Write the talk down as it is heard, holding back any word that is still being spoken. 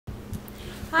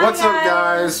What's up,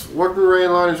 guys? Welcome to Ray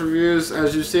and Lonnie's Reviews.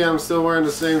 As you see, I'm still wearing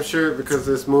the same shirt because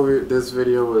this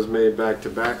video was made back to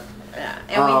back. Yeah,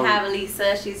 and we have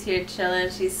Lisa. She's here chilling.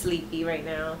 She's sleepy right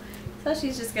now, so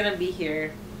she's just gonna be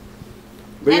here.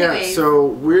 But anyways, yeah, so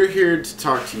we're here to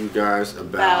talk to you guys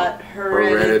about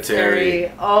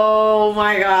Hereditary. Oh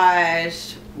my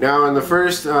gosh! Now, in the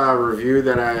first review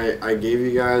that I gave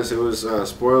you guys, it was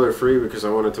spoiler free because I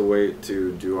wanted to wait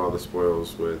to do all the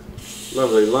spoils with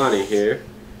lovely Lonnie here.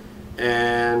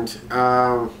 And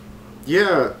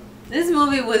yeah, this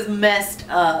movie was messed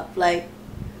up, like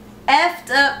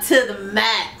effed up to the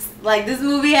max. Like, this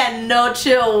movie had no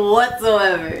chill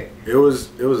whatsoever. It was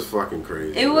fucking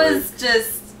crazy. It was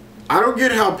just, I don't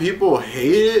get how people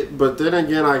hate it, but then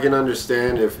again, I can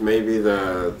understand if maybe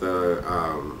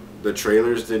the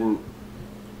trailers didn't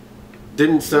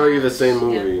sell you the same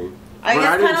movie. Yeah. I guess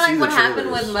kind of like what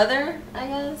happened with Mother, I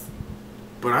guess.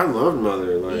 But I loved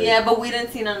Mother. Like, yeah, but we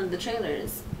didn't see none of the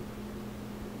trailers.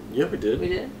 Yeah, we did. We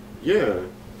did? Yeah.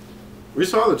 We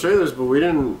saw the trailers, but we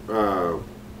didn't... Well,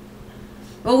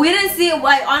 we didn't see it.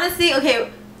 Like, honestly,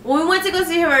 okay, when we went to go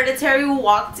see Hereditary, we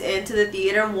walked into the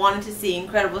theater and wanted to see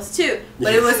Incredibles 2.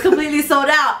 But it was completely sold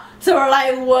out. So we're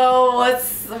like, whoa,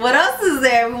 what else is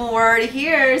there? We were already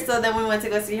here. So then we went to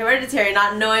go see Hereditary,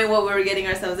 not knowing what we were getting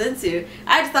ourselves into.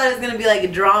 I just thought it was going to be like a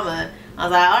drama. I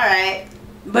was like, alright.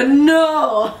 But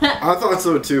no! I thought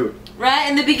so too. Right?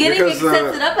 In the beginning, it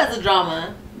sets it up as a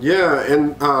drama. Yeah,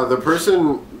 and the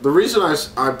reason I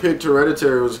picked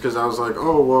Hereditary was because I was like,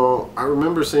 oh, well, I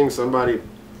remember seeing somebody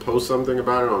post something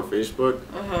about it on Facebook.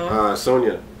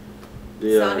 Sonia,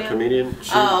 the comedian,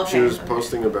 she was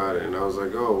posting about it, and I was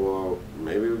like, oh, well,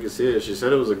 maybe we could see it. She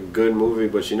said it was a good movie,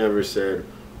 but she never said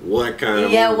what kind of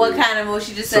movie. Yeah, what kind of movie.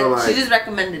 She just said, like, she just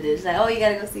recommended it. She's like, oh, you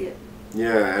gotta go see it.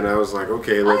 Yeah, and I was like,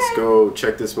 okay, let's go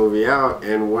check this movie out.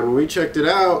 And when we checked it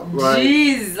out, like,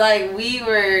 jeez, like, we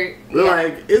were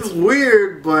like, it's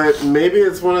weird, but maybe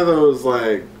it's one of those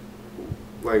like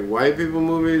white people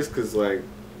movies, because, like,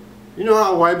 you know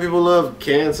how white people love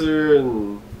cancer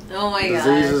and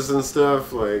diseases and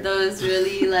stuff, like those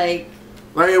really like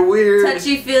weird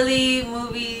touchy-feely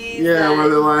movies. Yeah, where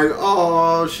they're like,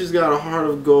 oh, she's got a heart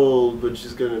of gold, but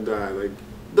she's gonna die. Like,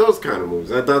 those kind of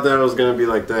movies. I thought that was gonna be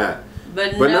like that.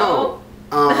 But no.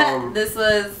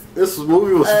 This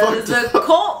movie was fucked up. It's a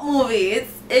cult movie.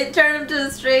 It turned into a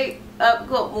straight up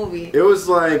cult movie. It was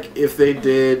like if they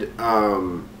did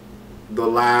the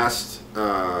last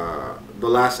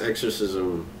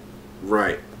Exorcism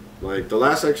right. Like, The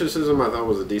Last Exorcism I thought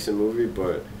was a decent movie,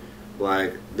 but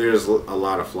like there's a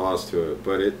lot of flaws to it.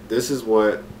 But this is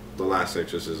what The Last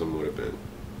Exorcism would have been.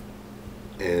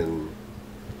 And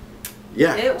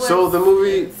yeah, so the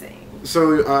movie insane.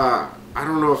 So I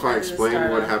don't know if I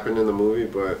explained what happened in the movie,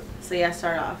 but so yeah,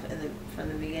 start off from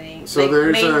the beginning. So like,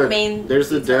 there's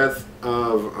the death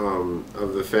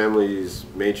of the family's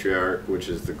matriarch, which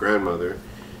is the grandmother,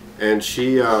 and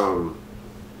she was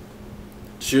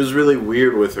really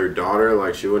weird with her daughter.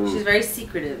 Like, she wouldn't. She's very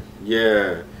secretive.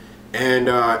 Yeah, and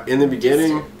in the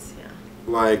beginning,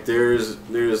 like there's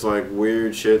like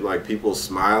weird shit, like people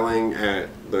smiling at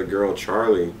the girl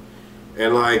Charlie,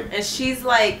 and she's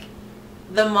like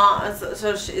the mom.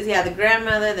 So the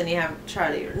grandmother. Then you have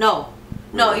Charlie. No,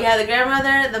 you have the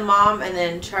grandmother, the mom, and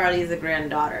then Charlie's the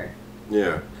granddaughter.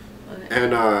 Yeah, okay.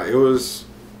 And it was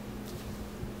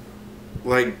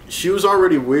like she was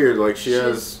already weird. Like, she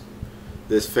has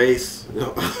this face.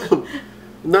 I'm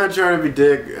not trying to be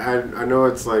dick. I know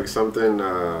it's like something.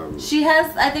 She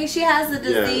has. I think she has the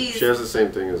disease. Yeah, she has the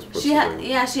same thing as. She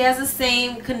has the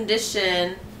same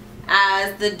condition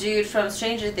as the dude from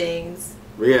Stranger Things.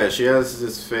 But yeah, she has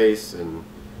this face, and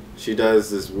she does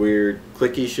this weird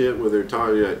clicky shit with her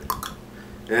tongue, and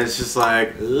it's just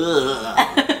like, ugh.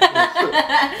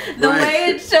 The way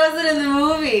it shows it in the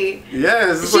movie.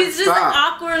 Yeah, she's just like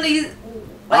awkward.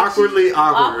 Awkward,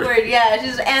 yeah.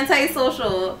 She's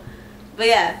antisocial. But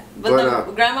yeah,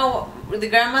 the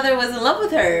grandmother was in love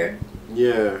with her.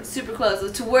 Yeah. Super close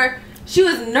to where she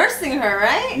was nursing her,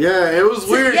 right? Yeah, it was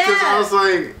weird because I was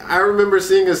like, I remember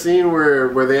seeing a scene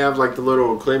where they have like the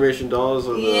little claymation dolls,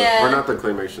 or not the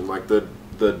claymation, like the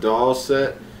doll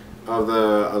set of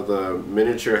the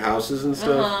miniature houses and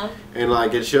stuff, and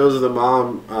like it shows the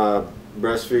mom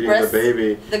breastfeeding the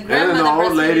baby, and then the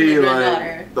old lady,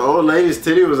 the old lady's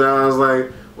titty was out. I was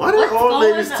like, why did the old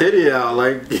lady's titty out?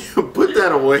 Like, put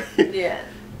that away. Yeah.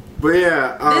 But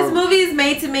yeah, this movie is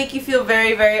made to make you feel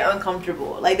very, very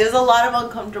uncomfortable. Like, there's a lot of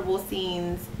uncomfortable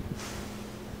scenes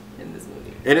in this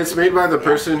movie. And it's made by the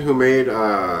person who made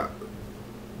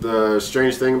the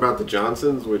strange thing about the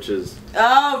Johnsons, which is...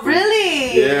 Oh,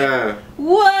 really? Yeah.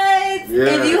 What? Yeah.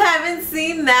 If you haven't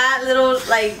seen that little,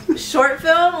 like, short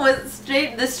film with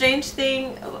the strange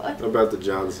thing... About the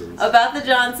Johnsons. About the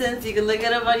Johnsons, you can look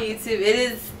it up on YouTube. It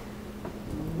is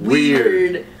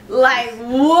weird. Like,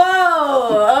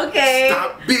 whoa, okay.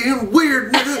 Stop being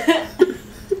weird, nigga.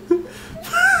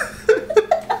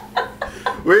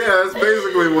 Well, yeah, that's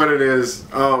basically what it is.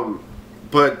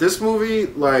 But this movie,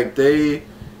 like, they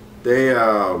like,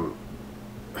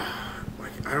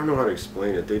 I don't know how to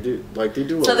explain it. They do a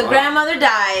lot. So the grandmother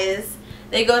dies.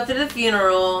 They go through the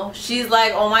funeral. She's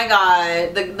like, oh my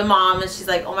god, the mom, and she's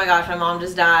like, oh my gosh, my mom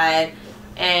just died.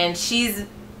 And she's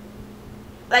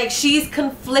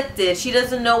conflicted. She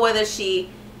doesn't know whether she,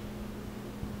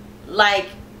 like,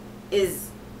 is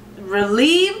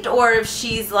relieved or if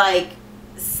she's, like,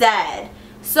 sad.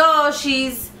 So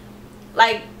she's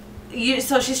like,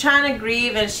 so she's trying to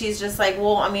grieve, and she's just like,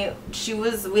 well, I mean,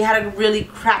 we had a really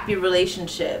crappy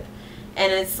relationship,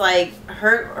 and it's like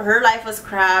her life was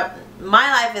crap, my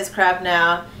life is crap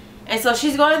now, and so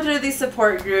she's going through these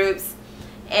support groups,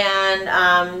 and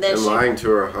then she lying to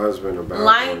her husband about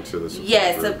going to the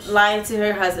support groups. Lying to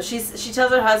her husband. She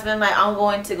tells her husband, like, I'm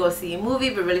going to go see a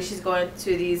movie, but really she's going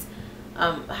to these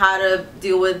how to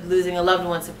deal with losing a loved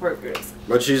one support groups.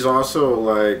 But she's also,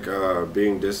 like,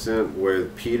 being distant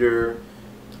with Peter,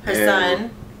 her son.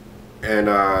 And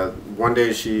one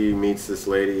day she meets this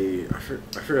lady. I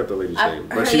forgot the lady's name.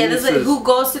 But this lady who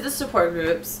goes to the support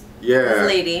groups. Yeah. This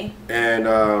lady. And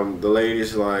the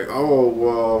lady's like, oh,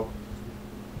 well.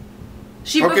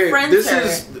 She befriends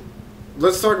her.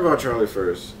 Let's talk about Charlie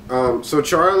first. So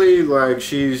Charlie, like,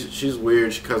 she's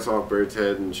weird. She cuts off Bert's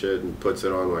head and shit and puts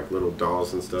it on, like, little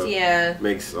dolls and stuff. Yeah.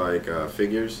 Makes, like,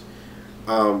 figures.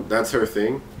 That's her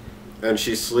thing. And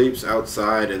she sleeps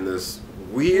outside in this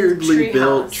weirdly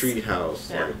built tree house.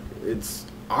 Yeah. Like, it's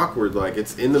awkward. Like,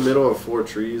 it's in the middle of 4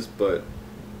 trees, but...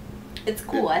 It's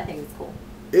cool. I think it's cool.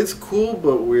 It's cool,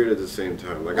 but weird at the same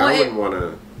time. Like, I wouldn't want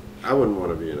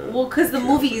to be in a... Well, because the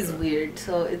movie is weird,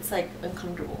 so it's, like,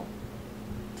 uncomfortable.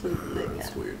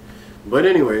 That's weird. But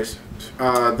anyways,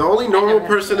 the only normal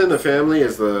person in the family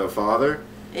is the father.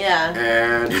 Yeah.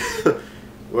 And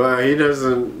well, he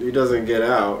doesn't get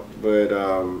out, but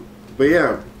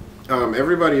yeah,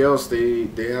 everybody else they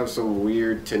have some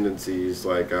weird tendencies.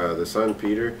 Like the son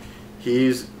Peter,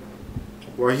 he's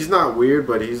not weird,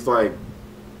 but he's like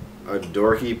a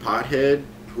dorky pothead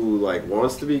who, like,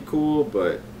 wants to be cool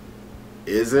but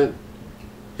isn't.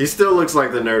 He still looks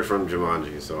like the nerd from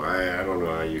Jumanji, so I don't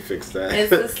know how you fix that. It's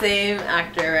the same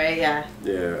actor, right? Yeah.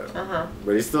 Yeah.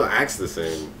 But he still acts the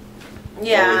same.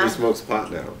 Yeah. Only he smokes pot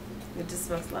now. He just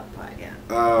smokes a lot of pot, yeah.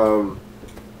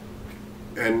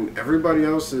 And everybody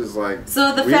else is like...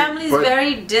 So the family's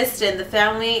very distant. The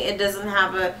family,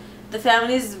 the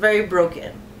family is very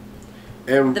broken.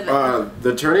 And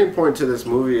the turning point to this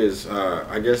movie is,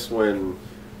 I guess, when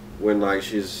like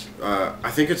she's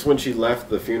I think it's when she left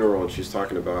the funeral and she's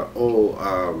talking about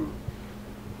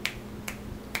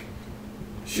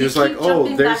she was like,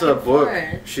 oh, there's a book.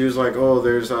 She was like, oh,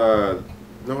 there's no,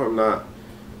 I'm not.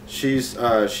 She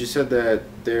said that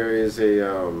there is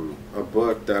a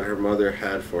book that her mother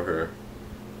had for her,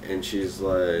 and she's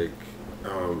like,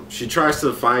 she tries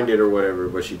to find it or whatever,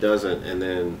 but she doesn't, and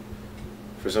then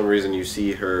for some reason you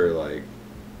see her, like,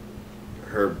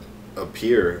 her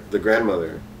appear, the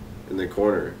grandmother, in the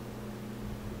corner.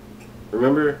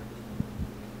 Remember?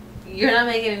 You're not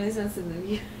making any sense to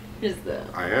the viewers, though.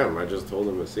 I am. I just told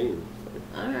them a scene.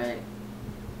 Alright.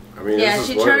 I mean, yeah,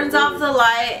 she turns off the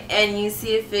light and you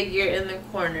see a figure in the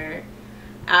corner.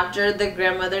 After the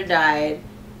grandmother died,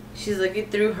 she's looking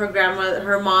through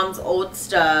her mom's old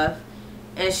stuff,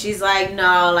 and she's like,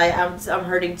 no, like, I'm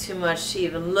hurting too much to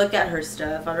even look at her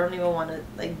stuff. I don't even want to,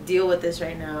 like, deal with this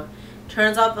right now.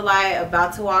 Turns off the light,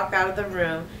 about to walk out of the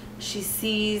room.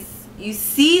 You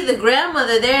see the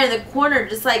grandmother there in the corner,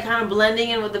 just, like, kind of blending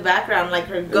in with the background, like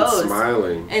her ghost. And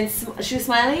smiling. And she was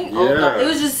smiling? Yeah. Oh god, it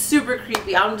was just super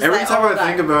creepy. I'm just every like, time oh I god.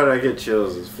 think about it, I get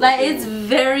chills. It's like, it's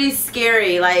very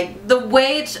scary. Like, the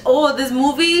way this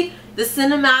movie, the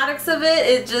cinematics of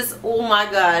it just, oh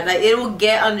my god, like, it will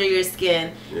get under your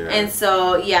skin. Yeah. And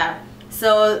so yeah,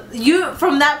 so you,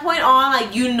 from that point on,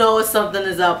 like, you know something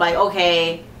is up. Like,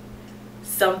 okay,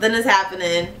 something is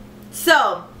happening.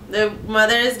 So the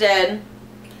mother is dead.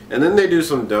 And then they do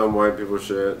some dumb white people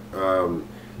shit.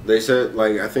 They said,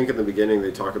 like, I think in the beginning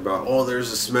they talk about, oh,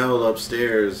 there's a smell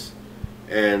upstairs.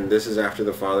 And this is after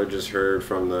the father just heard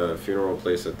from the funeral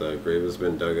place that the grave has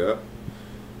been dug up.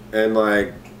 And,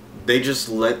 like, they just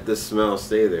let the smell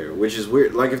stay there, which is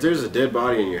weird. Like, if there's a dead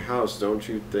body in your house, don't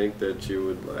you think that you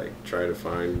would, like, try to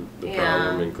find the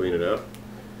problem and clean it up?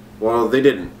 Well, they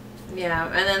didn't. Yeah,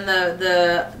 and then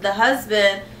the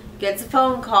husband gets a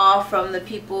phone call from the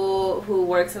people who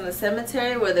works in the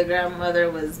cemetery where the grandmother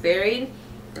was buried,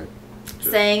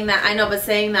 saying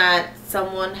that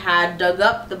someone had dug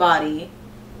up the body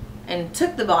and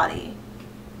took the body.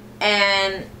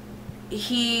 And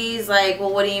he's like,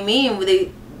 well, what do you mean?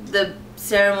 The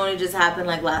ceremony just happened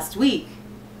like last week,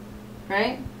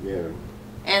 right? Yeah.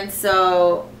 And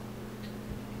so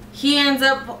he ends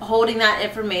up holding that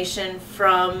information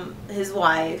from his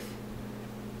wife.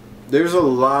 There's a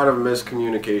lot of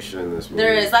miscommunication in this movie.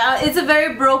 There is. Like, it's a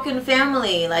very broken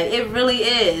family. Like, it really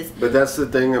is. But that's the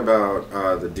thing about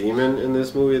the demon in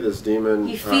this movie. This demon...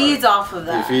 He feeds off of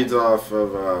that. He feeds off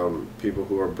of people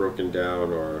who are broken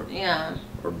down or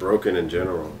broken in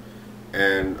general.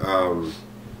 And,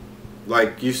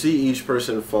 like, you see each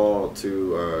person fall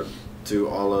to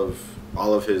all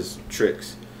of his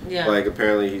tricks. Yeah. Like,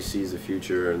 apparently he sees the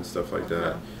future and stuff like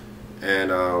that.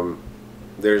 And,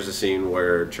 there's a scene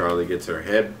where Charlie gets her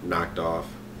head knocked off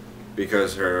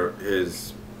because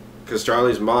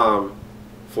Charlie's mom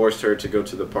forced her to go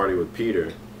to the party with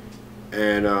Peter,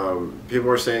 and people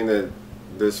are saying that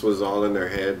this was all in their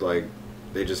head, like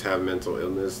they just have mental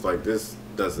illness. Like, this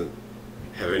doesn't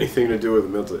have anything to do with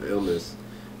mental illness.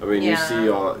 I mean, you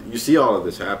see all of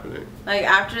this happening. Like,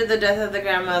 after the death of the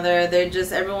grandmother,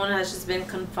 everyone has just been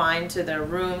confined to their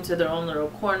room, to their own little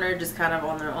corner, just kind of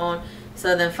on their own.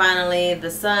 So then finally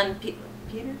the son, Peter?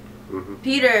 Mm-hmm.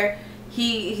 Peter,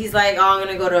 he's like, oh, I'm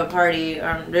going to go to a party.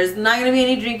 There's not going to be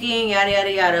any drinking, yada,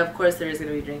 yada, yada. Of course there is going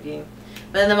to be drinking.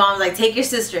 But then the mom's like, take your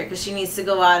sister because she needs to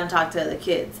go out and talk to other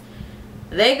kids.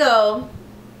 They go.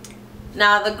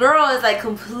 Now the girl is like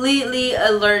completely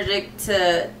allergic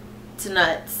to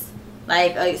nuts.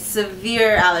 Like a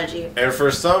severe allergy. And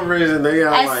for some reason they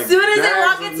are as soon as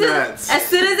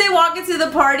they walk into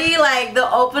the party, like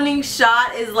the opening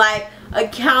shot is like a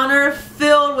counter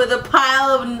filled with a pile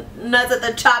of nuts that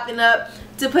they're chopping up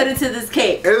to put into this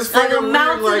cake. And it's like a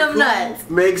mountain of nuts.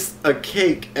 Who makes a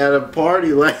cake at a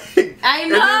party? Like, I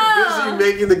know. And they're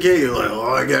busy making the cake. You're like,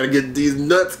 oh, I gotta get these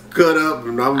nuts cut up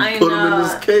and I'm putting them in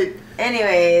this cake.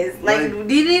 Anyways, like you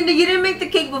didn't make the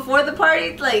cake before the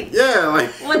party? Like, yeah,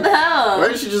 like, what the hell? Why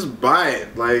didn't you just buy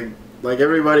it like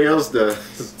everybody else does?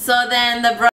 So then the